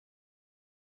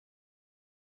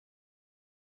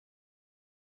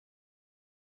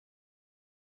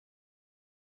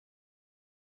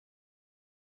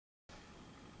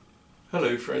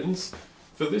Hello friends,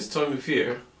 for this time of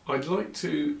year I'd like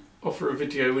to offer a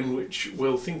video in which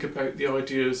we'll think about the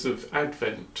ideas of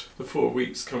Advent, the 4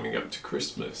 weeks coming up to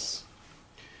Christmas.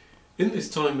 In this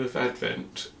time of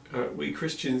Advent, we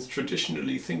Christians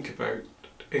traditionally think about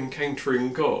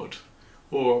encountering God,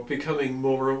 or becoming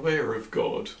more aware of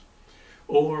God,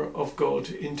 or of God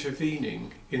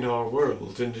intervening in our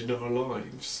world and in our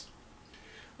lives.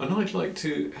 And I'd like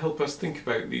to help us think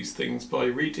about these things by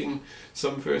reading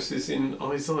some verses in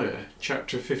Isaiah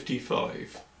chapter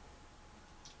 55.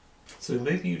 So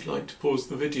maybe you'd like to pause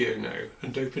the video now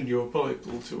and open your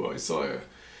Bible to Isaiah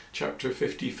chapter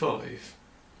 55.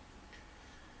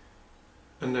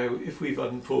 And now if we've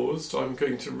unpaused, I'm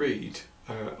going to read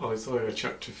Isaiah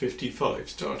chapter 55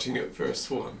 starting at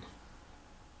verse 1.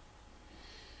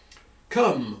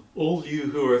 Come, all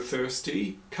you who are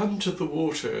thirsty, come to the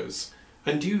waters.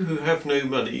 And you who have no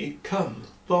money, come,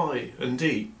 buy and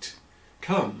eat.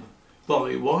 Come,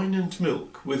 buy wine and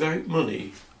milk without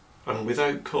money and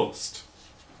without cost.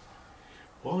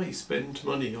 Why spend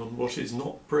money on what is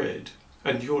not bread,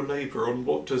 and your labour on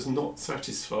what does not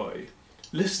satisfy?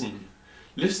 Listen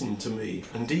to me,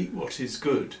 and eat what is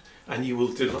good, and you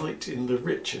will delight in the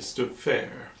richest of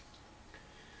fare.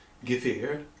 Give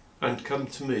ear, and come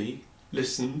to me,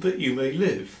 listen that you may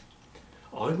live.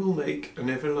 I will make an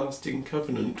everlasting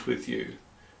covenant with you,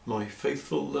 my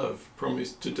faithful love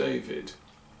promised to David.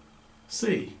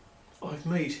 See, I've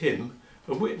made him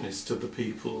a witness to the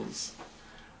peoples,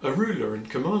 a ruler and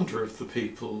commander of the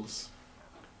peoples.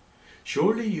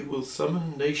 Surely you will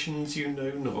summon nations you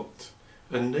know not,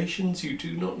 and nations you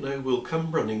do not know will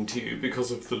come running to you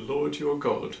because of the Lord your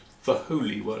God, the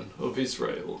Holy One of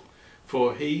Israel,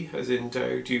 for he has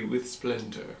endowed you with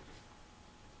splendour.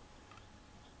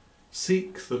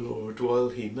 Seek the Lord while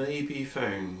he may be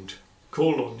found.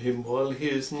 Call on him while he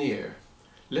is near.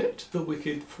 Let the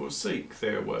wicked forsake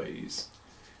their ways,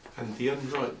 and the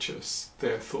unrighteous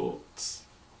their thoughts.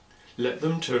 Let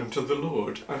them turn to the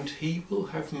Lord, and he will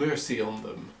have mercy on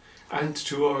them, and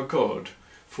to our God,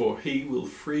 for he will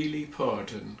freely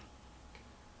pardon.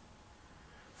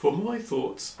 For my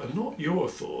thoughts are not your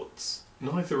thoughts,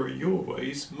 neither are your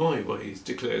ways my ways,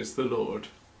 declares the Lord.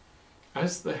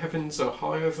 As the heavens are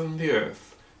higher than the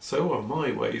earth, so are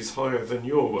my ways higher than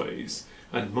your ways,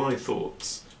 and my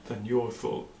thoughts than your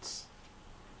thoughts.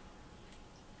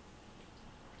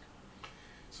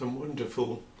 Some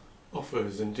wonderful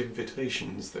offers and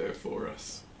invitations there for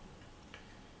us.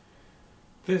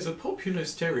 There's a popular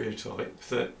stereotype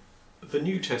that the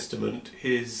New Testament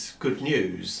is good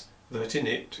news, that in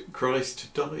it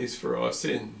Christ dies for our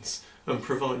sins and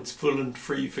provides full and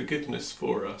free forgiveness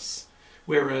for us.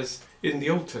 Whereas in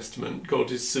the Old Testament, God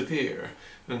is severe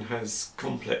and has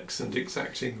complex and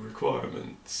exacting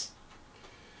requirements.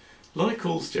 Like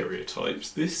all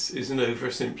stereotypes, this is an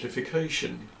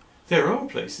oversimplification. There are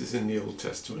places in the Old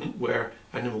Testament where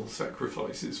animal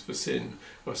sacrifices for sin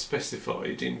are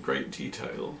specified in great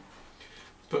detail,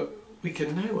 but we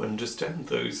can now understand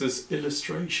those as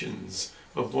illustrations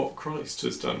of what Christ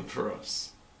has done for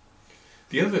us.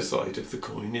 The other side of the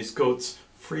coin is God's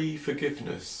free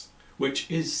forgiveness,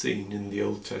 which is seen in the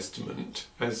Old Testament,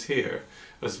 as here,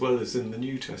 as well as in the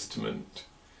New Testament.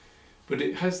 But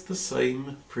it has the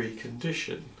same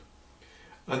precondition.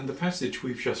 And the passage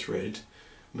we've just read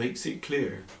makes it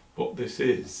clear what this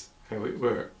is, how it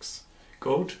works.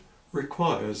 God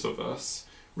requires of us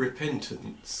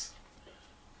repentance.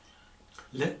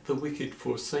 Let the wicked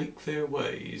forsake their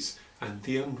ways, and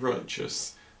the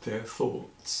unrighteous their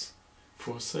thoughts.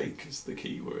 Forsake is the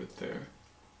key word there.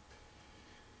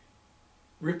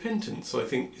 Repentance, I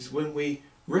think, is when we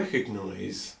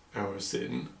recognise our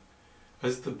sin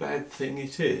as the bad thing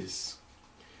it is.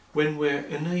 When we're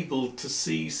enabled to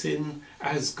see sin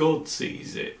as God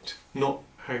sees it, not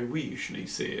how we usually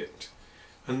see it.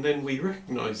 And then we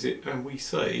recognise it and we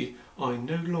say, I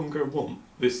no longer want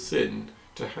this sin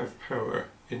to have power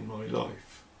in my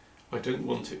life. I don't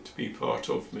want it to be part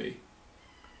of me.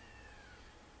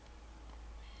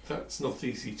 That's not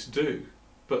easy to do.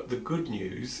 But the good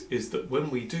news is that when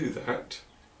we do that,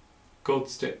 God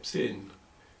steps in.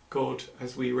 God,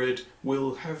 as we read,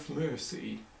 will have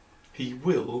mercy. He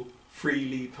will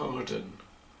freely pardon.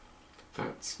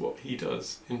 That's what he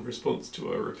does in response to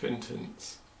our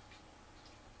repentance.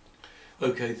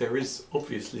 Okay, there is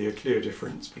obviously a clear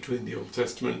difference between the Old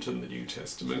Testament and the New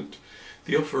Testament.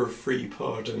 The offer of free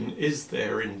pardon is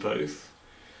there in both,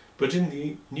 but in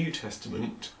the New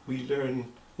Testament we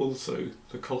learn also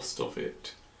the cost of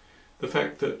it. The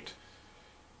fact that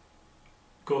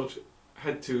God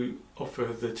had to offer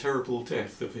the terrible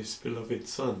death of his beloved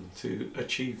Son to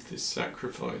achieve this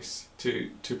sacrifice, to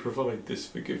provide this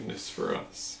forgiveness for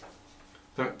us.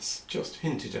 That's just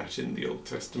hinted at in the Old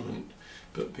Testament,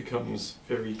 but becomes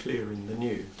very clear in the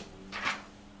New.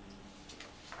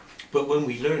 But when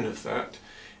we learn of that,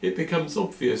 it becomes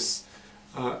obvious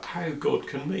how God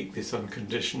can make this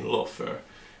unconditional offer,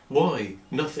 why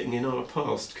nothing in our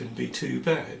past can be too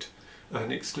bad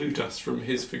and exclude us from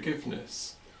his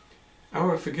forgiveness.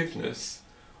 Our forgiveness,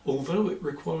 although it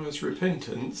requires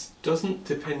repentance, doesn't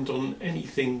depend on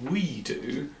anything we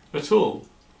do at all.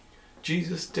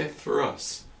 Jesus' death for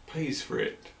us pays for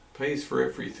it, pays for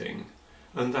everything,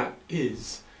 and that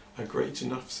is a great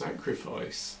enough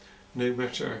sacrifice, no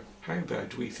matter how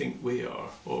bad we think we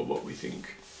are or what we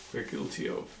think we're guilty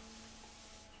of.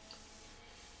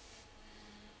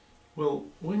 Well,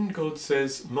 when God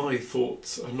says, "My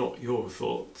thoughts are not your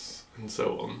thoughts," and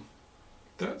so on,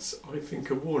 that's, I think,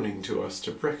 a warning to us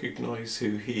to recognise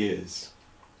who he is.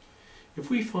 If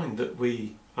we find that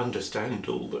we understand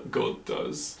all that God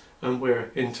does, and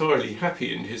we're entirely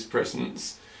happy in his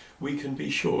presence, we can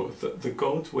be sure that the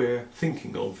God we're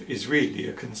thinking of is really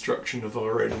a construction of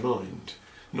our own mind,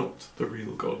 not the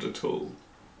real God at all.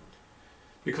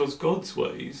 Because God's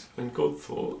ways and God's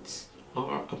thoughts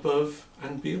are above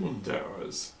and beyond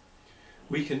ours.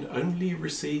 We can only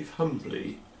receive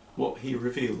humbly what he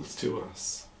reveals to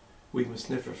us. We must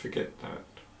never forget that.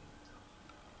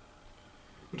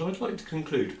 But I'd like to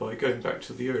conclude by going back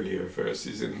to the earlier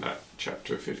verses in that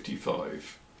chapter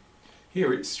 55.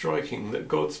 Here it's striking that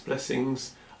God's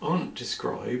blessings aren't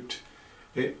described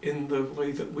in the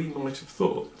way that we might have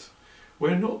thought.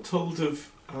 We're not told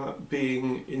of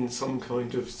being in some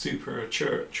kind of super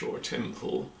church or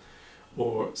temple,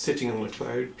 or sitting on a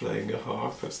cloud playing a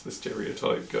harp, as the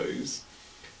stereotype goes.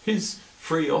 His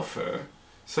free offer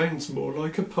sounds more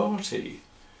like a party,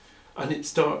 and it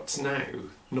starts now,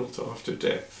 not after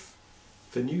death.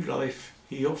 The new life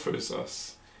he offers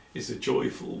us is a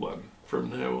joyful one from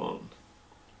now on.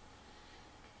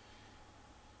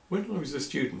 When I was a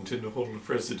student in a hall of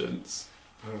residence,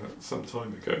 some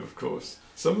time ago of course,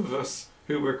 some of us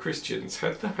who were Christians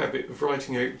had the habit of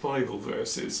writing out Bible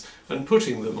verses and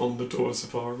putting them on the doors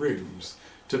of our rooms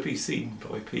to be seen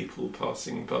by people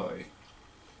passing by.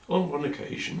 On one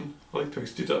occasion I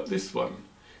posted up this one: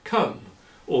 "Come,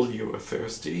 all you are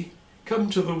thirsty, come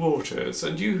to the waters,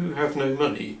 and you who have no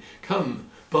money, come,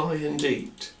 buy and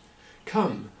eat.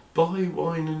 Come, buy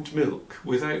wine and milk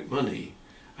without money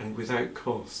and without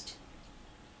cost."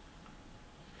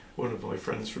 One of my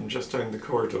friends from just down the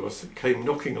corridor came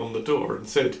knocking on the door and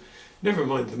said, "Never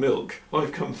mind the milk,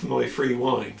 I've come for my free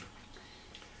wine."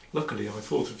 Luckily I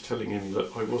thought of telling him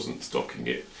that I wasn't stocking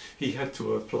it. He had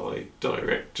to apply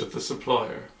direct to the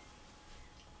supplier.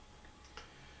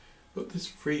 But this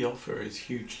free offer is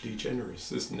hugely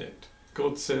generous, isn't it?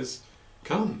 God says,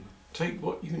 "Come, take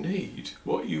what you need,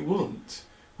 what you want,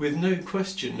 with no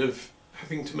question of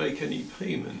having to make any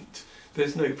payment.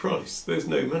 There's no price, there's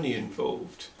no money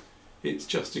involved. It's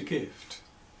just a gift."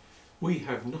 We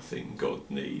have nothing God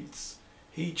needs.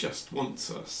 He just wants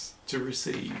us to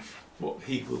receive what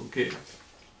he will give.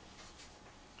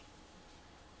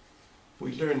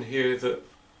 We learn here that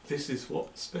this is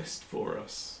what's best for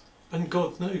us, and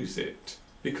God knows it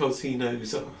because he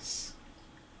knows us.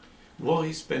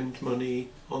 Why spend money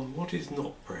on what is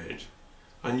not bread,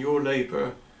 and your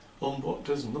labour on what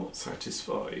does not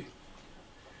satisfy?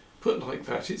 Put like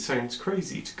that, it sounds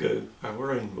crazy to go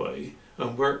our own way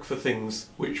and work for things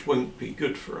which won't be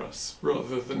good for us,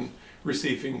 rather than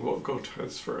receiving what God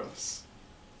has for us.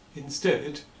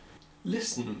 Instead,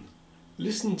 listen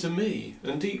to me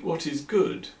and eat what is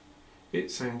good.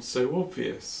 It sounds so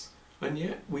obvious, and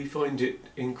yet we find it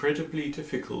incredibly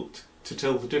difficult to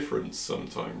tell the difference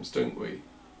sometimes, don't we?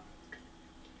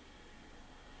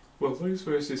 Well, those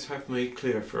verses have made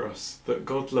clear for us that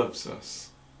God loves us.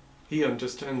 He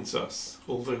understands us,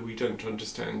 although we don't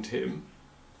understand him,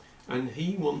 and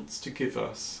he wants to give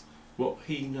us what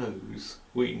he knows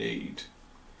we need.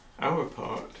 Our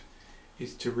part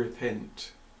is to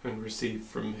repent and receive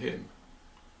from him.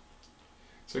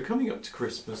 So coming up to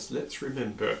Christmas, let's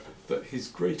remember that his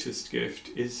greatest gift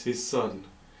is his Son,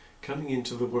 coming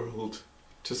into the world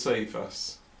to save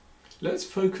us. Let's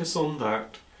focus on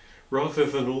that, rather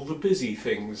than all the busy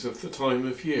things of the time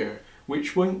of year,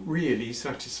 which won't really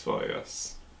satisfy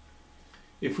us.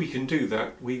 If we can do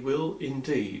that, we will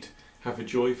indeed have a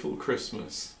joyful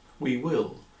Christmas. We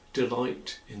will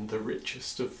delight in the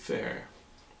richest of fare.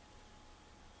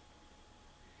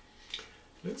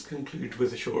 Let's conclude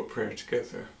with a short prayer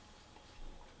together.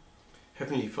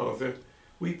 Heavenly Father,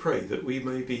 We pray that we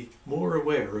may be more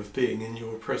aware of being in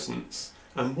your presence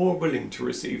and more willing to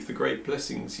receive the great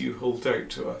blessings you hold out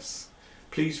to us.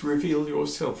 Please reveal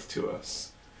yourself to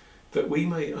us, that we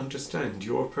may understand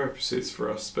your purposes for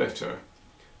us better,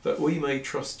 that we may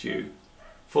trust you,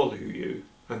 follow you,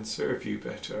 and serve you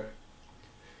better.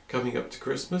 Coming up to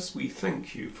Christmas, we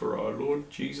thank you for our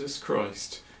Lord Jesus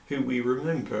Christ, who we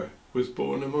remember was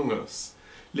born among us,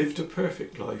 lived a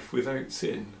perfect life without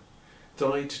sin,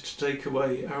 died to take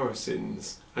away our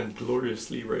sins, and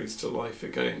gloriously rose to life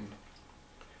again.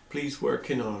 Please work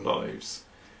in our lives.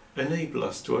 Enable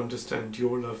us to understand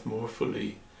your love more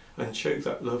fully and show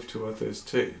that love to others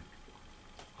too.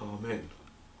 Amen.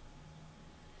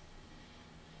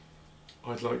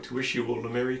 I'd like to wish you all a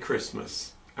Merry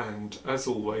Christmas, and as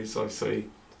always I say,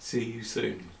 see you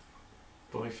soon.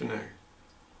 Bye for now.